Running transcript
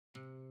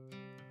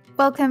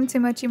Welcome to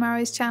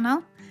Mochi-maru's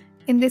channel.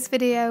 In this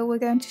video we're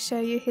going to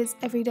show you his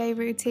everyday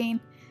routine.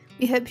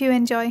 We hope you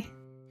enjoy.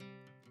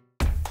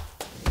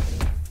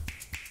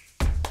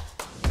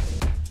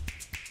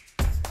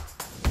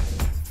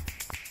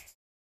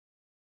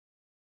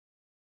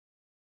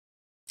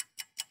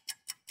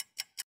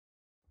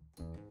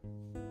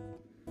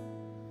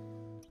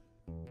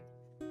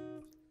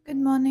 Good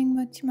morning,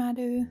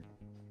 Mochi-maru.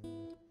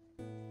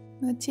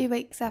 Mochi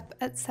wakes up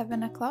at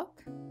 7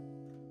 o'clock.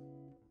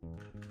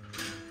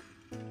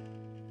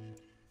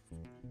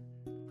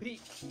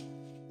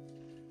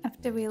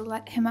 After we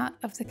let him out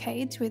of the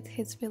cage with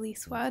his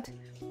release word,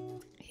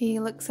 he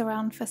looks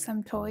around for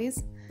some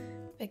toys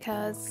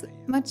because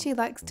Mochi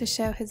likes to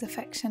show his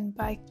affection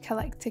by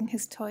collecting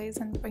his toys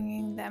and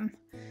bringing them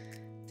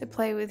to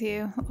play with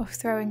you or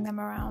throwing them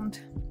around.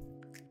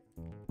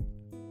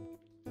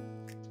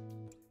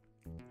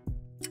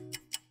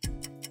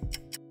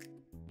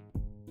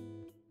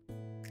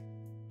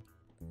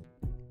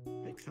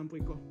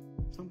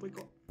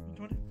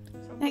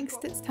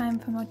 Next, it's time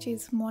for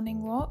Mochi's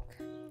morning walk.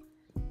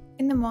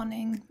 In the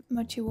morning,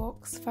 Mochi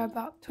walks for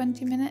about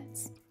 20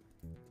 minutes.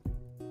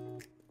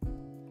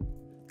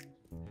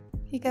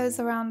 He goes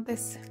around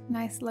this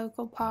nice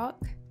local park.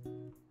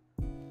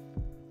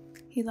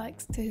 He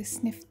likes to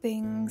sniff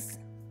things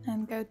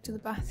and go to the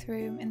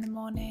bathroom in the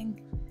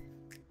morning.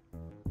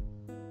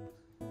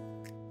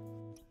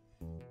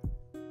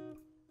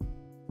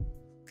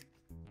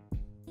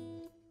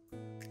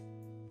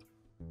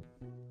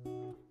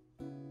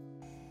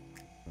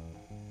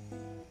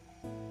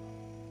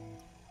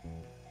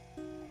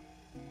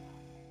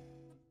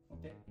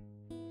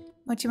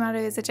 Mochi-maru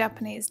is a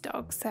Japanese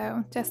dog,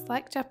 so just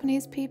like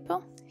Japanese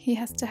people, he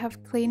has to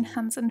have clean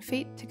hands and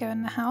feet to go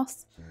in the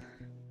house.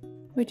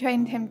 We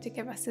trained him to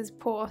give us his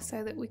paw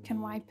so that we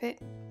can wipe it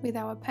with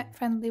our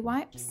pet-friendly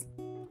wipes.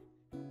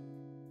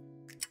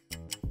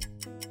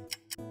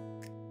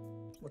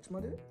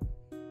 Mochi-maru,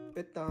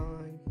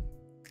 bedtime.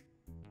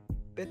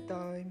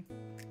 Bedtime.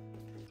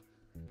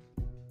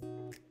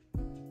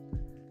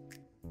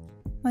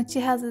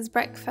 Mochi has his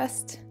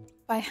breakfast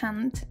by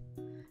hand.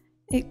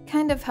 It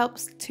kind of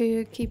helps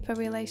to keep a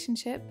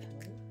relationship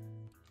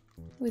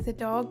with a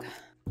dog,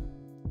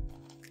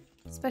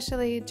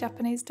 especially a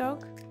Japanese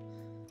dog.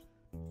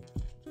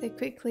 They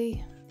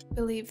quickly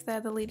believe they're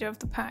the leader of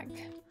the pack,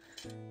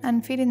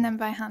 and feeding them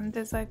by hand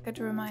is a good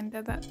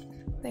reminder that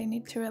they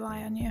need to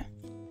rely on you.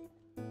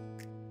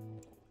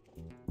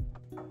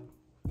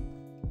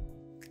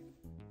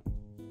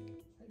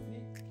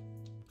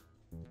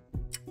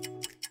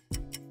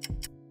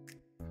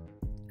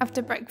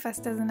 After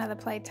breakfast, there's another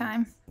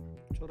playtime.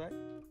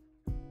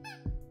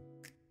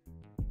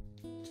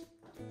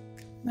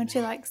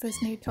 Mochi likes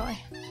this new toy.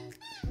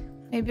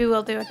 Maybe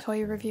we'll do a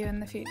toy review in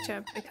the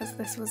future because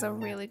this was a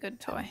really good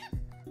toy.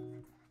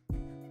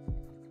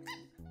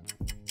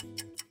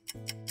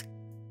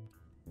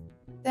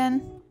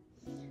 Then,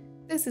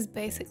 this is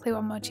basically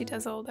what Mochi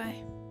does all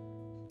day.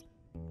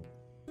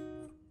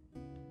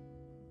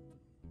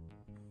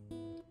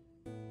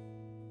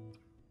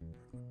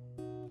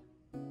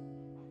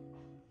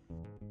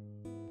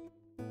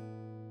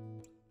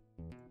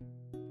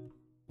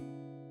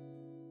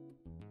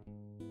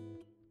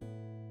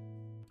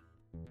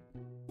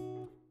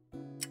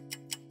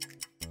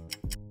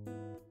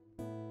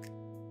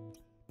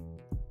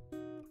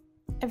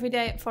 Every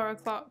day at 4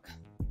 o'clock.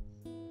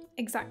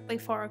 Exactly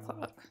 4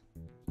 o'clock.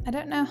 I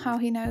don't know how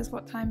he knows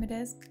what time it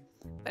is,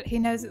 but he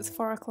knows it's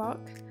 4 o'clock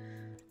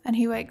and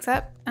he wakes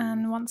up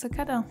and wants a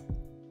cuddle.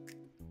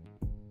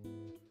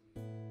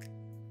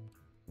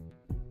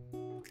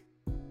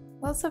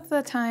 Lots of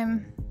the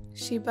time,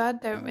 Shiba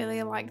don't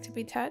really like to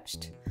be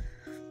touched.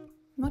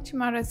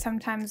 Mochi-maru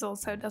sometimes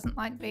also doesn't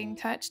like being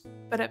touched,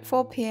 but at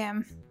 4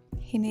 p.m.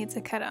 he needs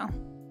a cuddle.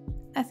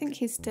 I think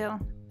he's still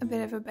a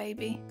bit of a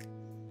baby.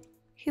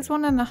 He's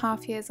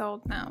 1.5 years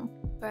old now,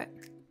 but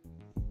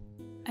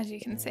as you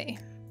can see,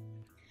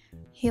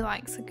 he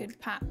likes a good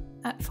pat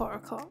at 4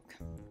 o'clock.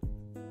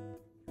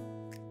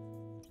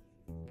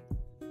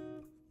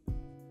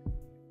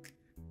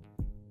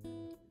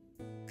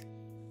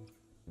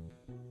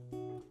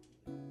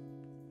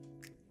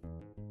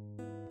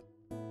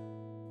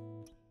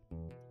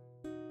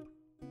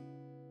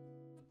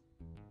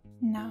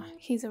 No,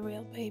 he's a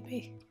real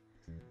baby.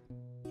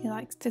 He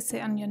likes to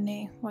sit on your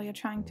knee while you're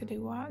trying to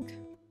do work.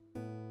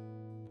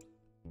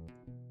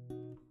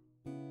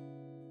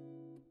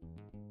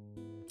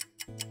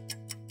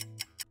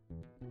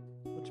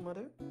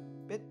 Mochi-maru,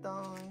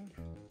 bedtime.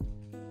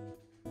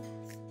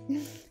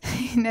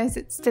 He knows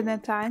it's dinner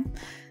time.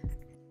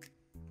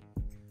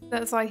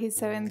 That's why he's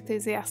so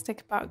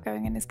enthusiastic about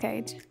going in his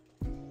cage.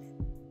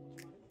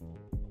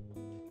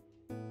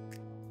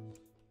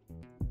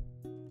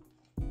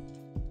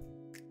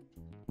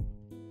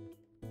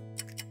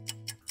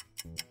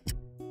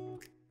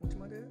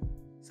 Mochi-maru,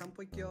 散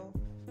歩行くよ.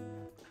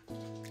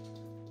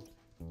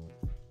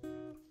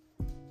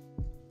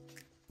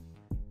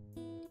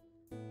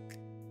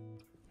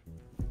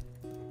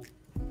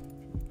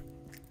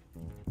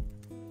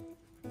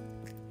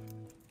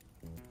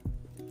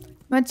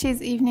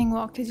 Mochi's evening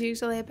walk is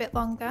usually a bit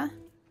longer.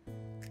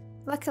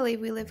 Luckily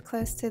we live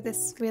close to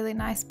this really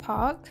nice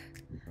park,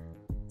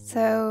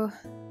 so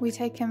we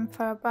take him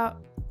for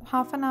about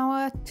half an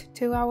hour to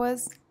 2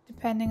 hours,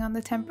 depending on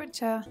the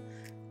temperature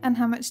and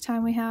how much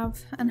time we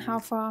have and how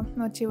far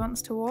Mochi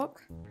wants to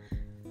walk.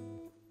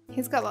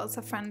 He's got lots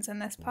of friends in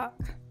this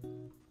park.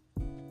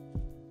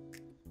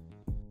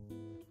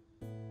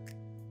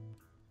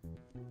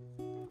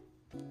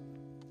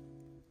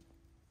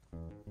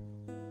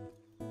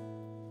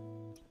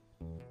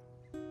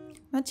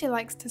 Mochi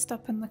likes to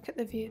stop and look at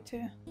the view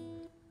too.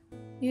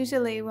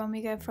 Usually when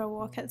we go for a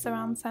walk it's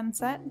around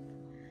sunset,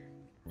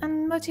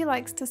 and Mochi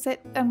likes to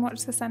sit and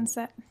watch the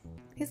sunset.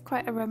 He's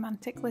quite a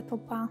romantic little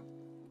pal.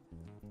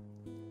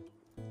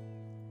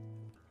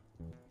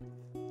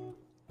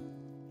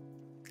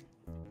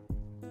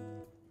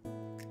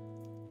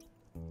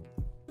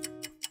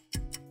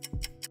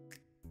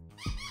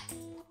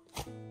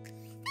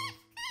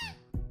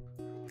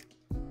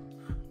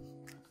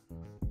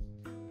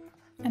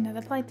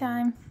 Another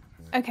playtime.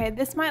 Okay,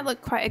 this might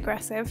look quite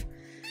aggressive,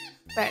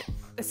 but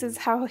this is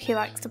how he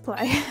likes to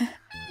play.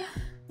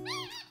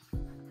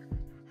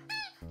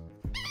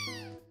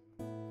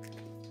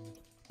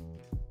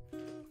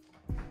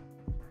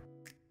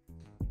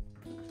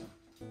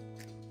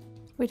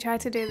 We try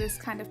to do this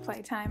kind of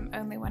playtime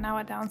only when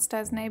our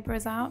downstairs neighbour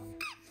is out,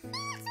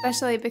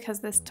 especially because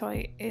this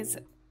toy is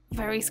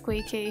very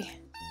squeaky.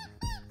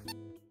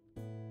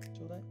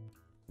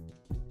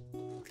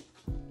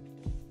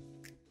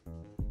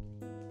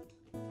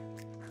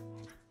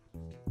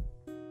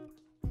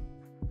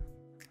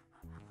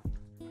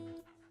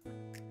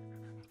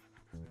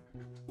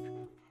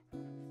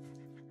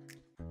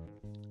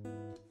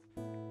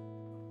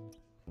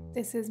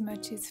 This is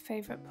Mochi's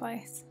favourite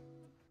place.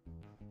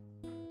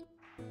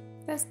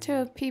 There's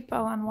 2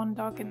 people and 1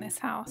 dog in this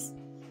house,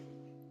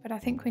 but I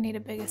think we need a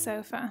bigger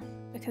sofa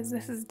because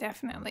this is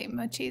definitely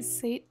Mochi's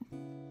seat.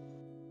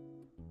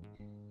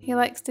 He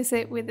likes to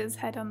sit with his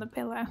head on the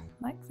pillow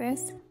like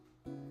this,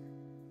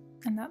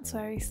 and that's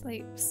where he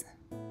sleeps.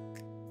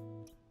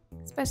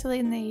 Especially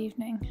in the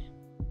evening.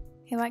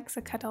 He likes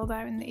a cuddle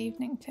there in the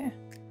evening too.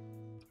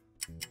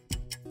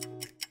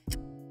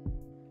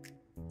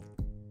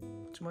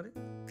 Mochi-maru,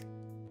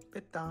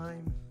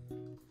 bedtime.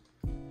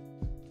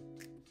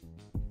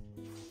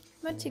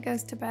 Mochi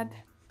goes to bed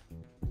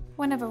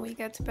whenever we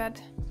go to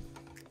bed.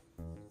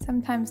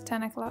 Sometimes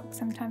 10 o'clock,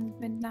 sometimes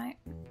midnight,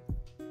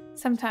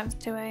 sometimes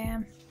 2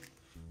 a.m.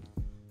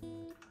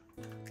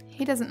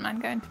 He doesn't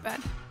mind going to bed.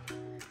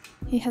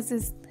 He has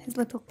his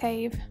little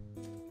cave,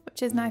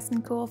 which is nice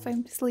and cool for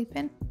him to sleep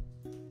in.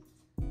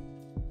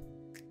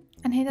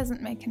 And he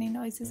doesn't make any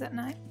noises at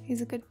night.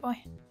 He's a good boy.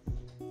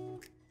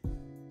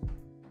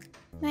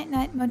 Night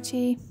night,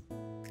 Mochi.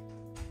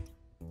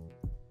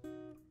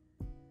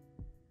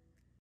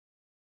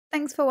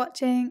 Thanks for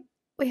watching.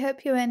 We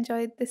hope you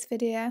enjoyed this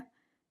video.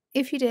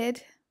 If you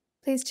did,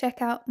 please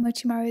check out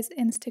Mochi-maru's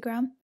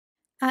Instagram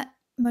at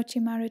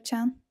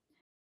Mochi-maru-chan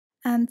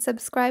and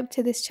subscribe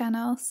to this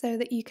channel so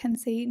that you can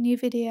see new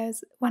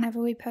videos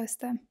whenever we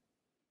post them.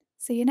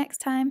 See you next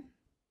time.